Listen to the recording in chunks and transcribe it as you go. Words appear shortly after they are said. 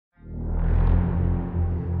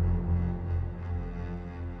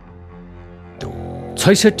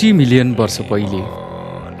66 million वर्ष पहिले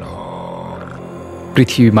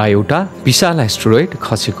पृथ्वीमा एउटा विशाल एस्टेरोइड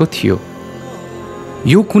खसेको थियो।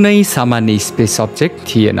 यो कुनै सामान्य स्पेस अब्जेक्ट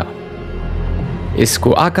थिएन।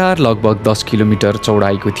 यसको आकार लगभग 10 किलोमिटर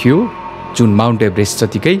चौडाइको थियो, जुन माउन्ट एभरेस्ट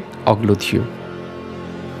जतिकै अग्लो थियो।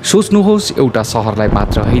 सोच्नुहोस्, एउटा शहरलाई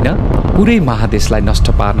मात्र होइन, पुरै महादेशलाई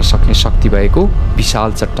नष्ट पार्न सक्ने शक्ति भएको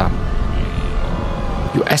विशाल चट्टान।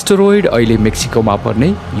 यो एस्टेरोइड अहिले मेक्सिकोमा पर्ने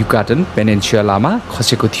युकाटन पेनिन्सुलामा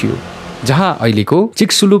खसेको थियो, जहाँ अहिलेको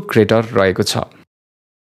चिक्सुलुप क्रेटर रहेको छ।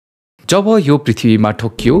 जब यो पृथ्वीमा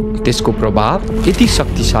ठोक्कियो, त्यसको प्रभाव यति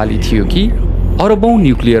शक्तिशाली थियो कि अरबौं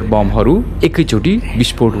न्युक्लियर बमहरू एकैचोटि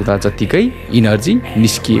विस्फोट हुँदा जतिकै इनर्जी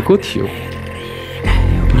निस्किएको थियो।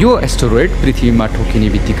 यो एस्टेरोइड पृथ्वीमा ठोकिने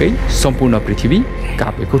बित्तिकै सम्पूर्ण पृथ्वी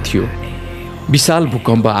कापेको थियो। विशाल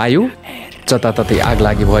भूकम्प आयो, जताततै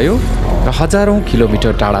आगलागी भयो र हजारौं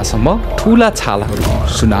किलोमिटर टाढासम्म ठूला छालहरू,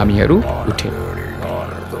 सुनामीहरू उठे।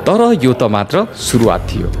 तर यो त मात्र सुरुवात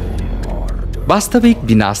थियो। वास्तविक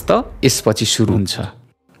विनाश त यसपछि सुरु हुन्छ।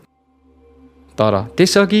 तर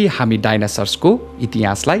त्यसअघि हामी डाइनासर्सको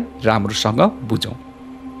इतिहासलाई राम्रोसँग बुझौँ।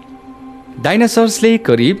 डाइनासर्सले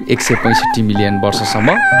करिब 165 मिलियन वर्षसम्म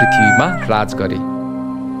पृथ्वीमा राज गरे।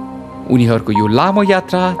 उनीहरूको यो लामो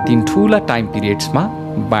यात्रा 3 ठूला टाइम पिरियड्समा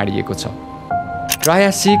बाँडिएको छ: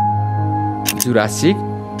 ट्रायासिक, जुरासिक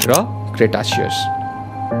र क्रेटासियस।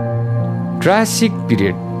 ट्रायासिक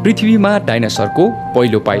पिरियड पृथ्वीमा डाइनासोरको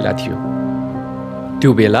पहिलो पाइला थियो।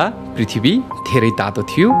 त्यो बेला पृथ्वी धेरै तातो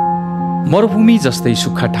थियो, मरुभूमि जस्तै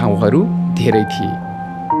सुक्खा ठाउँहरू धेरै थिए।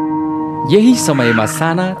 यही समयमा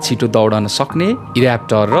साना, छिटो दौडन सक्ने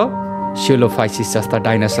इराप्टर र सेलोफाइसिस जस्ता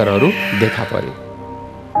डाइनासोरहरू देखा परे।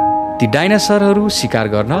 ती डाइनासोरहरू शिकार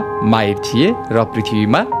गर्न माहिर थिए र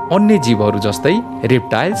पृथ्वीमा अन्य जीवहरू जस्तै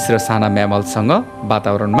रेप्टाइल्स र साना म्यामलसँग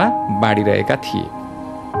वातावरणमा बाँडिरहेका थिए।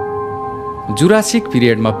 जुरासिक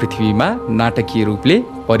पिरियडमा पृथ्वीमा नाटकीय रूपले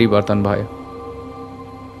परिवर्तन भयो।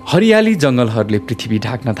 हरियाली जङ्गलहरूले पृथ्वी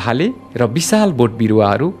ढाक्न थाले र विशाल बोट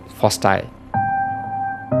बिरुवाहरू फस्टाए।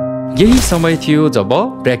 यही समय थियो जब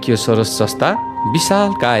ब्राकियोसोरस जस्ता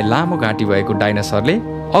विशालकाय लामो घाँटी भएको डाइनासोरले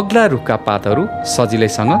अग्ला रुखका पातहरू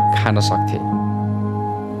सजिलैसँग खान सक्थे।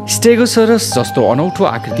 स्टेगोसोरस जस्तो अनौठो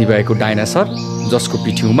आकृति भएको डाइनासोर, जसको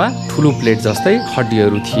पिठ्यूमा ठुलो प्लेट जस्तै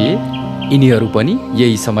हड्डीहरू थिए, यिनीहरू पनि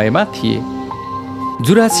यही समयमा थिए।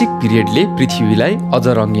 जुरासिक पिरियडले पृथ्वीलाई अझ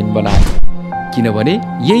रङ्गीन बनायो, किनभने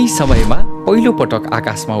यही समयमा पहिलो पटक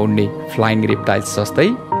आकाशमा उड्ने फ्लाइङ रेप्टाइल्स जस्तै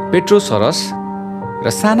पेट्रोसोरस र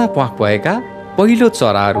साना प्वाख भएका पहिलो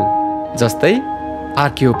चराहरू जस्तै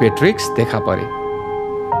आर्कियोपेट्रिक्स देखा परे।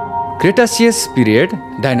 क्रेटासियस पिरियड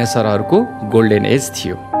डाइनासोरहरूको गोल्डन एज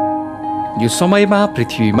थियो। यो समयमा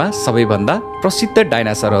पृथ्वीमा सबैभन्दा प्रसिद्ध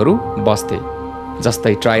डाइनासोरहरू बस्थे,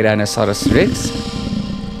 जस्तै ट्राइरानोसोरस रेक्स,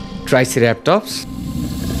 ट्राइसेराप्टप्स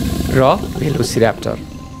र भेलोसिराप्टर।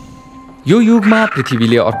 यो युगमा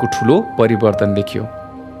पृथ्वीले अर्को ठुलो परिवर्तन देख्यो।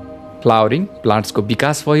 फ्लावरिङ प्लान्ट्सको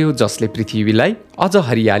विकास भयो, जसले पृथ्वीलाई अझ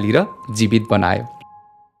हरियाली र जीवित बनायो।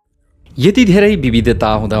 यति धेरै विविधता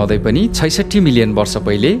हुँदाहुँदै पनि 66 मिलियन वर्ष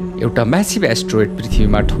पहिले एउटा म्यासिभ एस्टेरोइड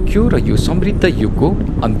पृथ्वीमा ठोक्कियो र यो समृद्ध युगको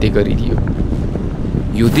अन्त्य गरिदियो।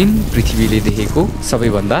 यो दिन पृथ्वीले देखेको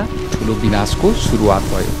सबैभन्दा ठुलो विनाशको सुरुवात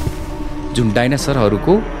भयो, जुन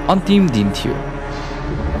डाइनासोरहरूको अन्तिम दिन थियो।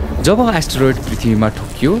 जब एस्टेरोइड पृथ्वीमा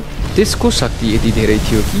ठोक्कियो, त्यसको शक्ति यति धेरै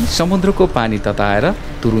थियो कि समुद्रको पानी तताएर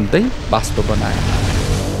तुरुन्तै बाष्प बनायो।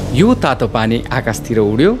 यो तातो पानी आकाशतिर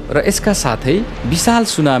उड्यो र यसका साथै विशाल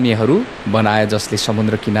सुनामीहरू बनायो, जसले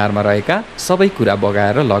समुद्र किनारमा रहेका सबै कुरा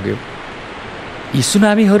बगाएर लग्यो। यी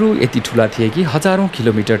सुनामीहरू यति ठुला थिए कि हजारौं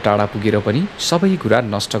किलोमिटर टाढा पुगेर पनि सबै कुरा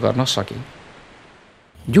नष्ट गर्न सके।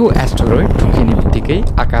 यो एस्टेरोइड ठोकिने बित्तिकै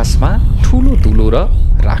आकाशमा ठुलो धुलो र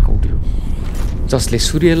राख उड्यो, जसले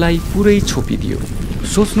सूर्यलाई पुरै छोपिदियो।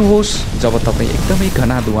 सोच्नुहोस्, जब तपाईँ एकदमै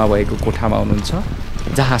घना धुवा भएको कोठामा हुनुहुन्छ,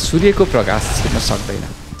 जहाँ सूर्यको प्रकाश छिर्न सक्दैन,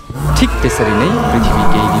 ठिक त्यसरी नै पृथ्वी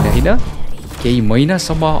केही दिन होइन, केही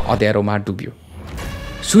महिनासम्म अँध्यारोमा डुब्यो।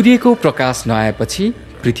 सूर्यको प्रकाश नआएपछि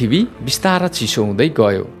पृथ्वी बिस्तारै चिसो हुँदै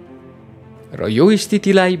गयो र यो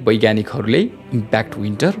स्थितिलाई वैज्ञानिकहरूले इम्प्याक्ट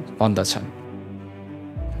विन्टर भन्दछन्।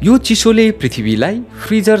 यो चिसोले पृथ्वीलाई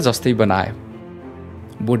फ्रिजर जस्तै बनायो।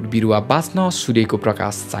 बोट बिरुवा बाँच्न सूर्यको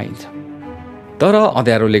प्रकाश चाहिन्छ, तर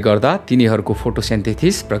अँध्यारोले गर्दा तिनीहरूको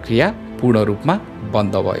फोटोसिन्थेसिस प्रक्रिया पूर्ण रूपमा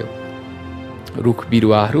बन्द भयो। रुख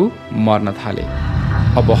बिरुवाहरू मर्न थाले।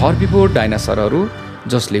 अब हर्बिभोर डाइनासोरहरू,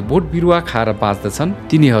 जसले बोट बिरुवा खाएर बाँच्दछन्,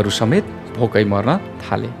 तिनीहरू समेत भोकै मर्न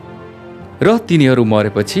थाले। र तिनीहरू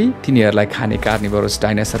मरेपछि तिनीहरूलाई खाने कार्निभोरस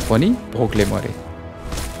डाइनासोर पनि भोकले मरे।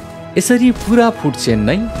 यसरी पुरा फुड चेन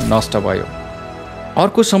नै नष्ट भयो।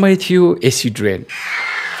 अर्को समय थियो एसिड रेन।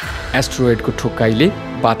 एस्टेरोइडको ठोक्काइले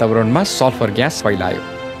वातावरणमा सल्फर ग्यास फैलायो,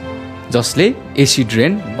 जसले एसिड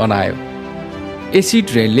रेन बनायो। एसिड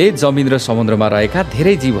रेनले जमिन र समुद्रमा रहेका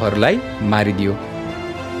धेरै जीवहरूलाई मारिदियो।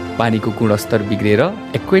 पानीको गुणस्तर बिग्रेर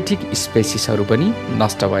एक्वेटिक स्पेसिसहरू पनि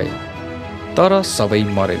नष्ट भए, तर सबै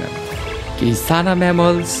मरेनन्। केही साना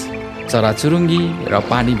म्यामल्स, चराचुरुङ्गी र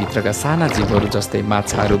पानीभित्रका साना जीवहरू जस्तै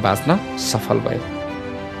माछाहरू बाँच्न सफल भए।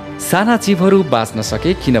 साना जीवहरू बाँच्न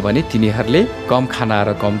सके किनभने तिनीहरूले कम खाना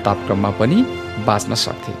र कम तापक्रममा पनि बाँच्न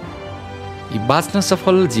सक्थे। यी बाँच्न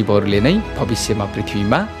सफल जीवहरूले नै भविष्यमा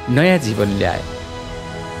पृथ्वीमा नयाँ जीवन ल्याए।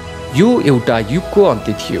 यो एउटा युगको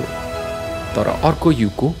अन्त्य थियो, तर अर्को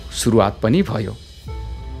युगको सुरुवात पनि भयो।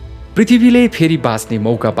 पृथ्वीले फेरि बाँच्ने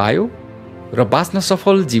मौका पायो र बाँच्न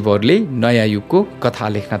सफल जीवहरूले नयाँ युगको कथा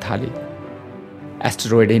लेख्न थाले।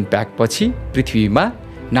 एस्टेरोइड इम्प्याक्टपछि पृथ्वीमा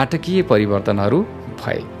नाटकीय परिवर्तनहरू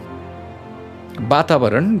भए।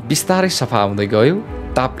 वातावरण बिस्तारै सफा हुँदै गयो,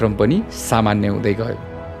 तापक्रम पनि सामान्य हुँदै गयो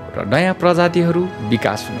र नयाँ प्रजातिहरू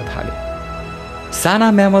विकास हुन थाले।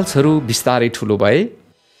 साना म्यामल्सहरू बिस्तारै ठुलो भए,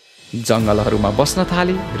 जङ्गलहरूमा बस्न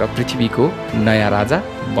थाले र पृथ्वीको नयाँ राजा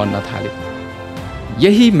बन्न थाले।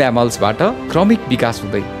 यही म्यामल्सबाट क्रमिक विकास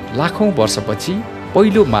हुँदै लाखौं वर्षपछि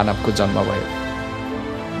पहिलो मानवको जन्म भयो।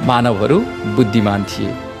 मानवहरू बुद्धिमान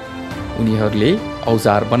थिए। उनीहरूले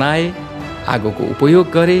औजार बनाए, आगोको उपयोग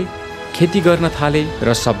गरे, खेती गर्न थाले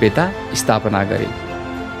र सभ्यता स्थापना गरे।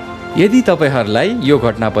 यदि तपाईहरूलाई यो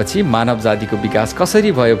घटनापछि मानव जातिको विकास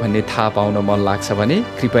कसरी भयो भन्ने थाहा पाउन मन लाग्छ भने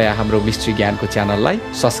कृपया हाम्रो मिस्ट्री ज्ञानको च्यानललाई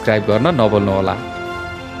सब्स्क्राइब गर्न नभुल्नुहोला।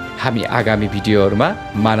 हामी आगामी भिडियोहरूमा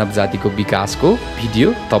मानव जातिको विकासको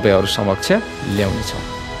भिडियो तपाईहरू समक्ष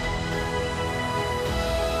ल्याउनेछौँ।